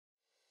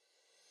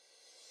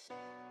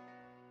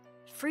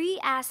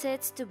Free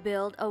Assets to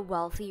Build a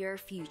Wealthier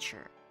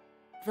Future.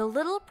 The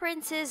Little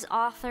Prince's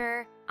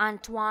author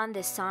Antoine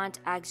de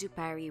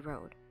Saint-Exupéry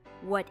wrote,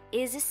 "What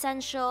is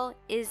essential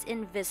is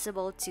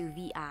invisible to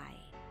the eye."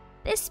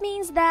 This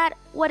means that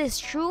what is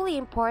truly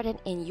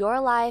important in your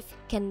life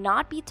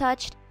cannot be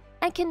touched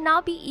and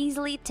cannot be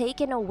easily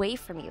taken away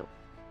from you.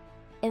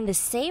 In the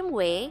same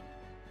way,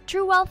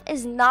 true wealth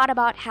is not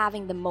about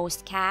having the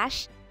most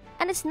cash,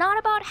 and it's not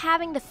about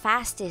having the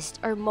fastest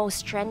or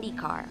most trendy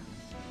car.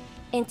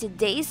 In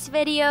today's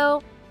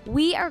video,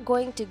 we are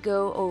going to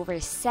go over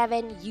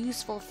 7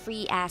 useful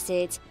free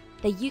assets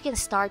that you can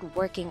start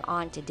working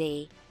on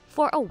today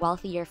for a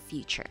wealthier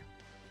future.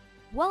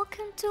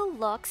 Welcome to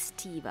Lux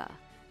Tiva,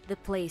 the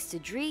place to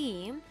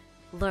dream,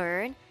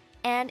 learn,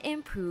 and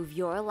improve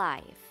your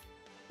life.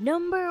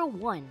 Number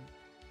 1.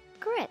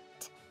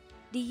 Grit.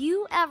 Do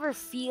you ever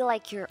feel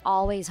like you're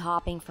always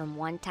hopping from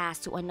one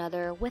task to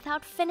another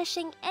without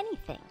finishing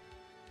anything?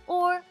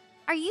 Or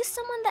are you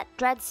someone that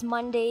dreads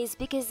Mondays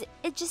because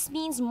it just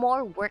means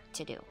more work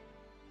to do?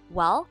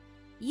 Well,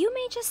 you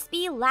may just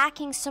be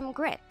lacking some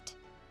grit.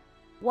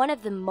 One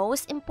of the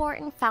most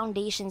important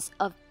foundations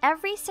of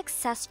every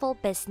successful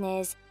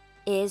business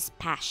is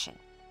passion.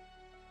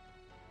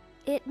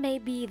 It may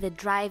be the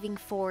driving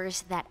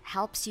force that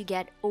helps you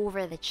get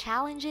over the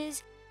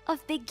challenges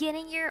of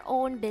beginning your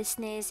own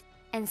business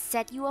and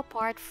set you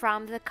apart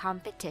from the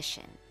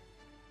competition.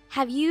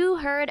 Have you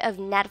heard of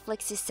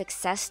Netflix's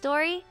success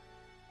story?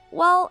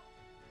 Well,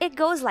 it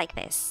goes like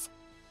this.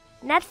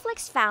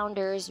 Netflix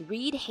founders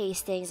Reed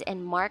Hastings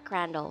and Mark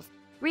Randolph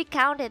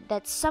recounted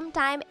that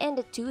sometime in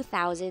the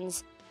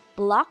 2000s,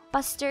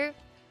 Blockbuster,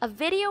 a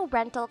video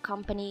rental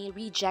company,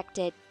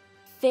 rejected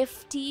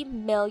 $50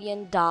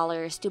 million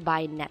to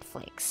buy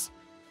Netflix.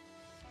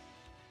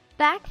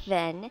 Back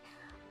then,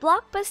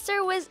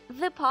 Blockbuster was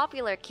the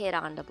popular kid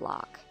on the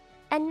block,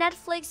 and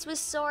Netflix was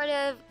sort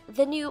of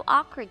the new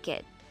awkward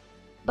kid.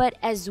 But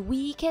as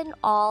we can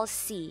all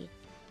see,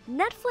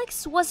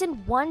 Netflix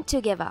wasn't one to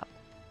give up,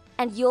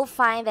 and you'll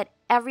find that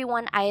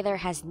everyone either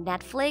has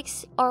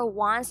Netflix or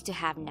wants to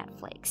have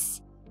Netflix.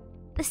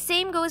 The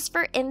same goes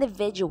for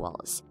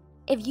individuals.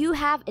 If you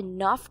have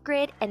enough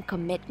grit and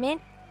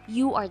commitment,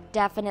 you are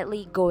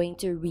definitely going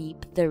to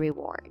reap the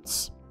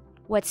rewards.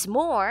 What's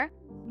more,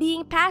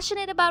 being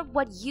passionate about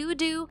what you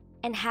do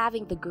and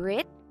having the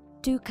grit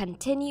to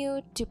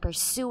continue to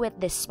pursue it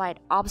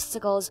despite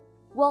obstacles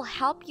will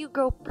help you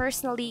grow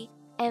personally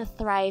and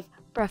thrive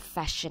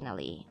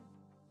professionally.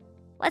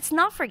 Let's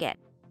not forget,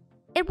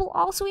 it will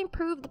also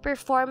improve the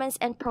performance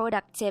and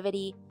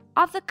productivity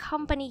of the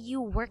company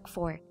you work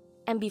for,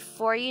 and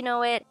before you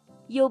know it,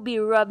 you'll be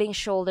rubbing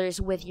shoulders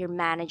with your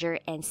manager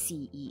and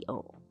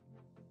CEO.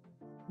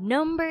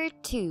 Number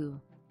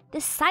 2.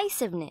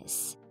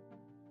 Decisiveness.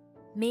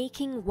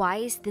 Making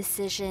wise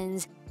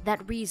decisions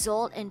that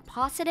result in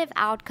positive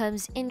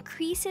outcomes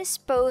increases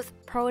both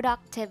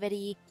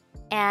productivity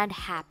and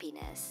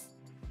happiness.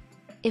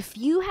 If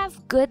you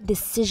have good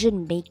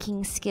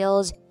decision-making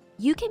skills,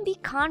 you can be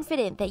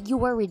confident that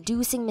you are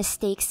reducing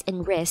mistakes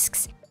and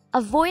risks,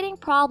 avoiding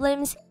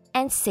problems,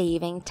 and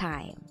saving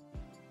time.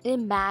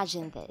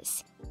 Imagine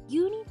this.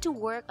 You need to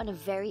work on a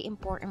very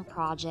important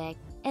project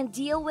and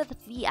deal with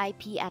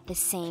VIP at the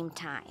same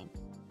time.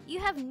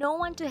 You have no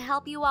one to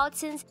help you out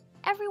since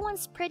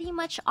everyone's pretty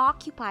much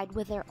occupied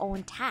with their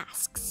own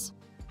tasks.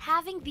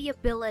 Having the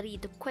ability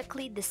to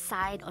quickly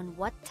decide on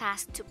what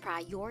task to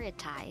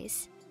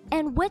prioritize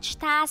and which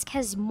task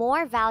has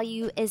more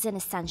value is an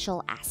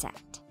essential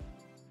asset.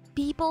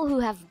 People who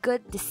have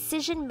good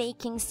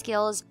decision-making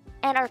skills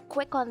and are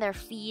quick on their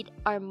feet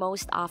are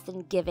most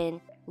often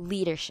given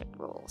leadership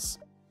roles.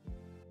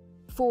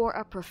 For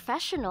a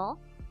professional,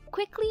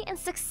 quickly and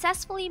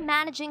successfully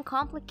managing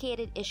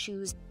complicated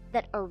issues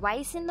that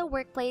arise in the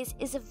workplace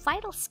is a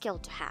vital skill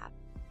to have.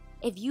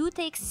 If you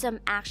take some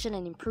action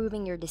in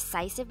improving your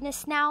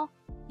decisiveness now,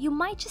 you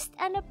might just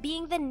end up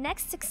being the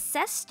next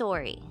success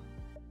story.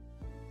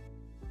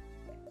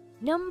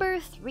 Number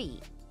 3.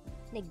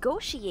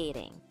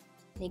 Negotiating.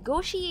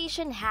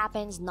 Negotiation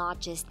happens not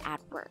just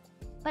at work,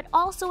 but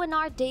also in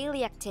our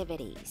daily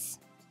activities.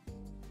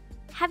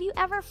 Have you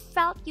ever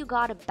felt you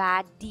got a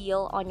bad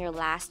deal on your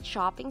last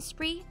shopping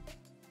spree?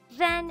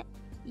 Then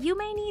you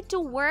may need to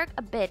work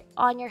a bit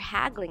on your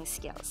haggling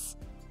skills.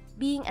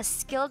 Being a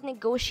skilled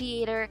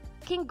negotiator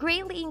can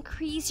greatly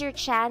increase your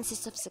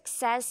chances of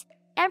success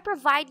and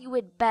provide you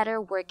with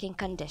better working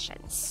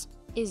conditions.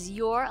 Is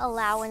your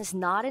allowance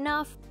not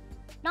enough?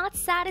 Not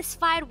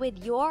satisfied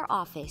with your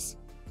office?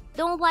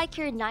 Don't like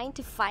your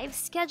 9-to-5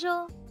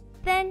 schedule?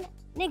 Then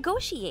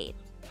negotiate.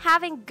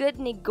 Having good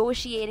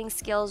negotiating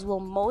skills will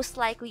most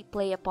likely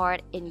play a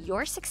part in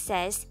your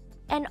success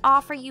and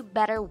offer you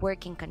better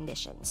working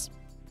conditions.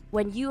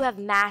 When you have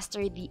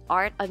mastered the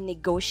art of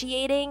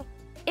negotiating,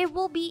 it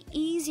will be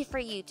easy for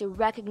you to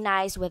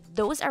recognize what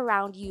those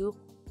around you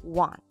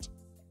want.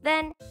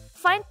 Then,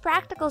 find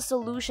practical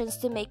solutions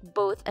to make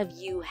both of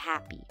you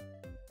happy.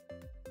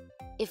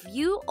 If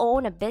you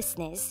own a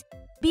business,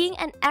 Being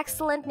an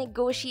excellent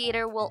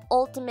negotiator will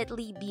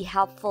ultimately be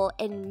helpful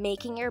in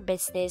making your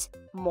business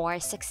more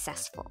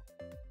successful.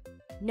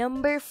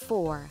 Number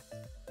 4,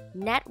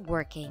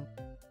 networking.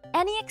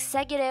 Any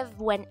executive,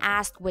 when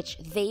asked which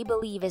they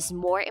believe is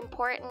more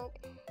important,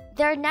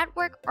 their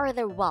network or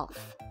their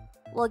wealth,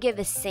 will give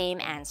the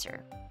same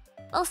answer.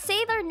 They'll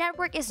say their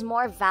network is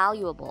more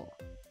valuable,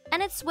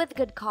 and it's with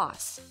good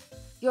cause.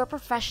 Your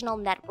professional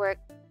network,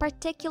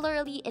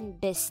 particularly in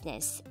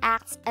business,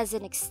 acts as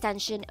an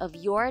extension of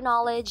your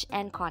knowledge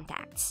and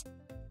contacts.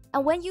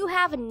 And when you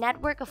have a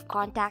network of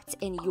contacts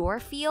in your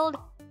field,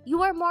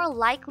 you are more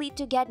likely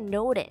to get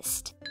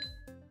noticed.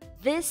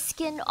 This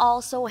can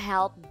also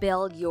help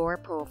build your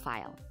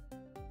profile.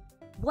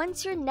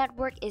 Once your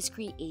network is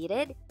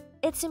created,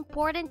 it's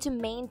important to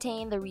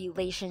maintain the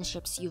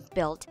relationships you've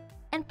built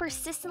and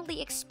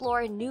persistently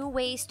explore new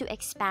ways to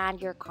expand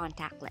your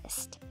contact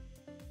list.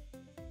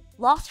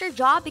 Lost your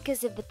job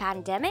because of the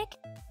pandemic?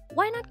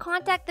 Why not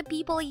contact the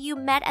people you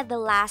met at the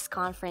last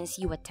conference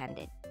you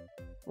attended?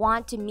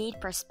 Want to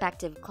meet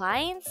prospective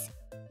clients?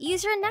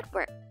 Use your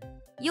network.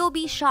 You'll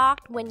be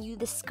shocked when you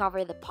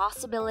discover the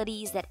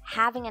possibilities that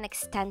having an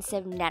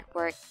extensive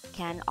network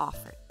can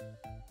offer.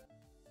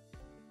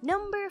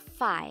 Number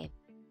 5,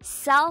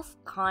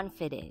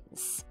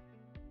 self-confidence.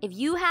 If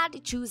you had to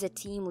choose a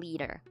team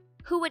leader,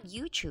 who would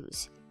you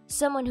choose?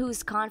 Someone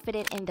who's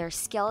confident in their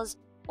skills,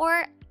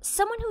 or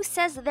someone who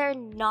says they're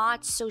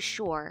not so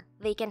sure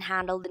they can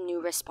handle the new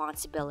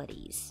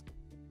responsibilities?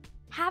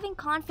 Having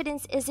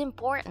confidence is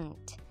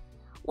important.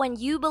 When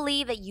you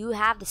believe that you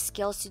have the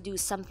skills to do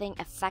something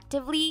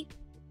effectively,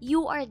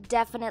 you are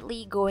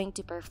definitely going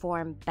to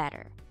perform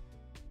better.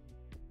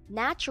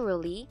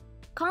 Naturally,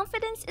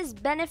 confidence is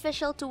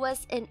beneficial to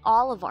us in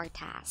all of our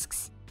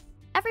tasks.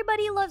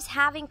 Everybody loves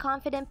having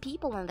confident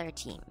people on their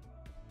team.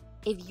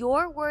 If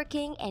you're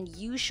working and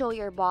you show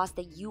your boss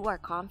that you are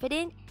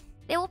confident,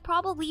 they will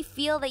probably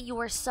feel that you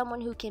are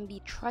someone who can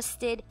be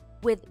trusted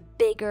with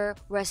bigger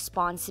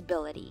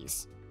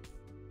responsibilities.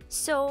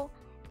 So,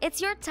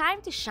 it's your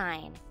time to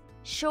shine.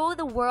 Show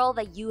the world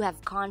that you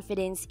have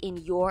confidence in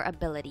your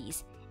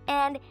abilities,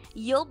 and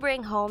you'll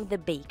bring home the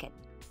bacon.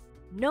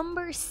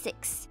 Number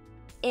 6,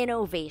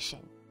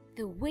 innovation.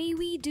 The way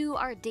we do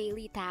our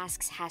daily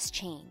tasks has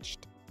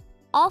changed,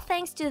 all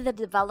thanks to the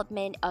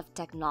development of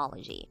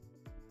technology.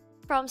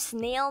 From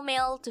snail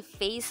mail to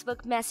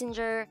Facebook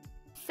Messenger,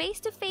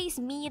 face-to-face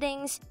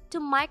meetings to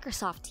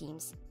Microsoft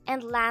Teams,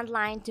 and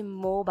landline to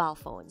mobile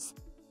phones,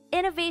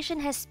 innovation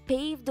has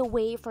paved the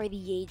way for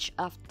the age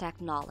of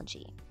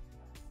technology.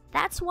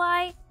 That's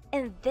why,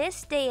 in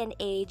this day and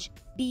age,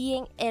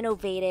 being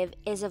innovative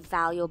is a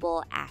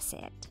valuable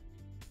asset.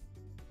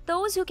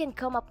 Those who can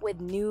come up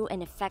with new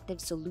and effective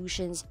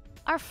solutions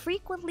are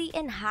frequently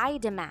in high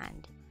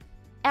demand.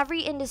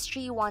 Every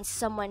industry wants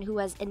someone who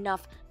has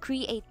enough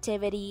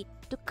creativity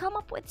to come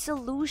up with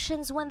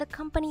solutions when the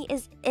company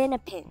is in a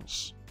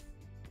pinch.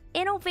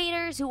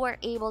 Innovators who are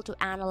able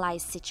to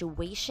analyze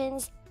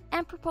situations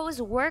and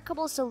propose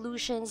workable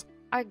solutions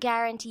are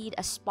guaranteed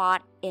a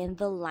spot in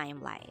the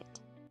limelight.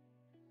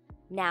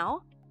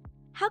 Now,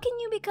 how can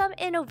you become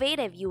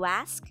innovative, you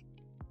ask?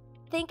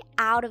 Think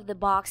out of the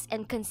box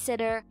and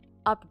consider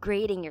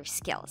upgrading your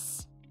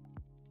skills.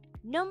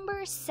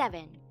 Number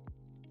 7,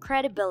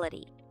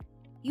 credibility.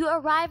 You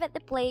arrive at the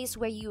place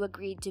where you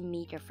agreed to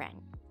meet your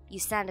friend. You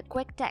send a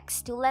quick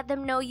text to let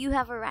them know you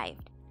have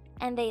arrived,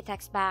 and they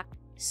text back,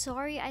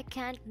 "Sorry, I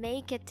can't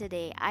make it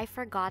today. I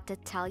forgot to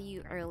tell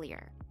you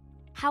earlier."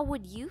 How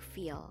would you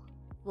feel?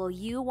 Will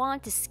you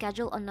want to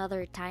schedule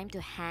another time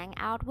to hang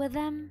out with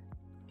them?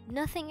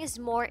 Nothing is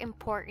more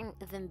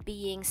important than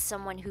being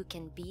someone who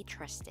can be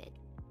trusted.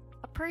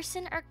 A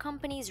person or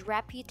company's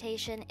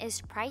reputation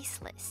is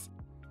priceless,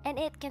 and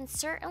it can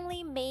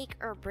certainly make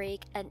or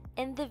break an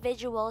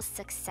individual's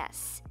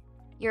success.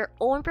 Your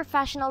own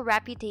professional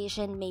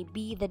reputation may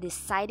be the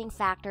deciding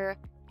factor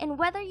in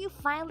whether you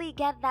finally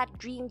get that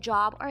dream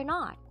job or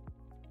not.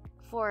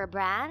 For a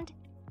brand,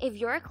 if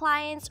your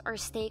clients or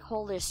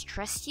stakeholders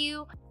trust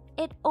you,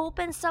 it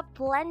opens up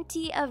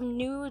plenty of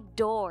new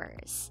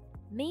doors.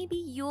 Maybe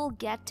you'll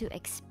get to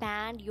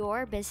expand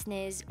your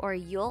business or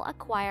you'll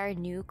acquire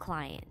new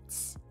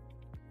clients.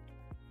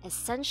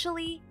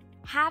 Essentially,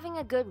 having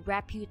a good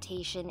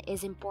reputation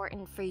is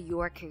important for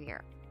your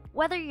career.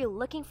 Whether you're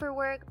looking for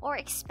work or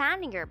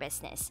expanding your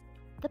business,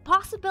 the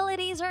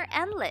possibilities are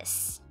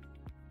endless.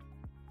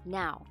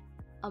 Now,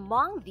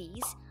 among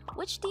these,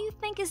 which do you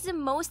think is the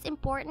most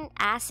important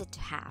asset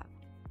to have?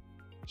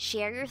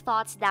 Share your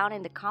thoughts down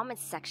in the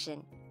comments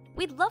section.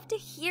 We'd love to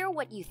hear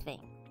what you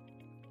think.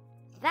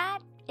 That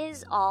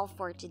is all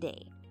for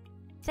today.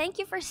 Thank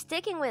you for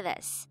sticking with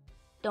us.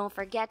 Don't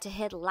forget to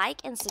hit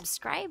like and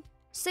subscribe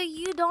so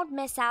you don't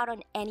miss out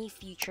on any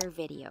future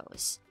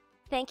videos.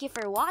 Thank you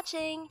for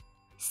watching.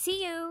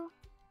 See you!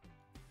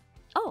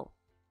 Oh,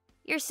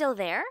 you're still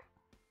there?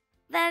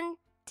 Then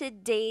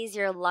today's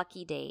your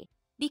lucky day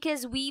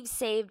because we've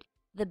saved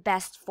the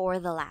best for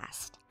the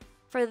last.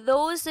 For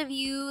those of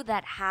you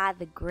that had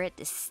the grit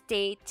to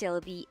stay till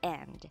the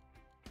end.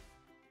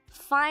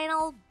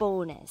 Final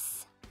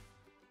bonus.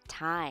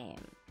 time.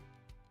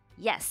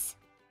 Yes,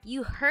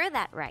 you heard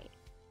that right.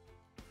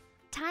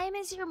 Time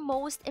is your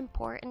most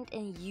important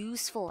and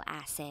useful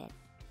asset.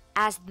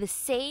 As the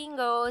saying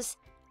goes,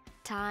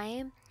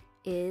 time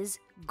is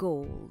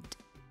gold.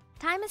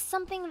 Time is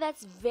something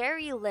that's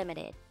very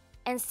limited,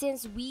 and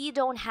since we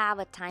don't have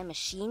a time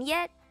machine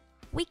yet,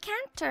 we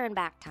can't turn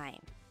back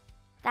time.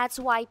 That's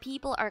why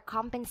people are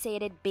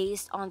compensated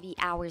based on the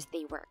hours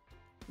they work.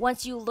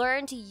 Once you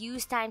learn to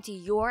use time to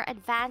your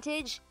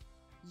advantage,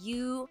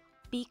 you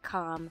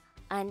become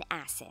an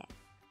asset.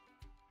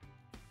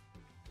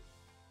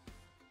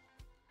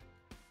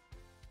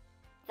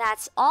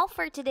 That's all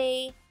for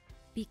today.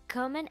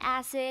 Become an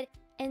asset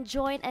and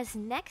join us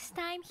next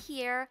time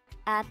here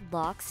at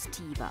Lux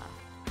Tiva.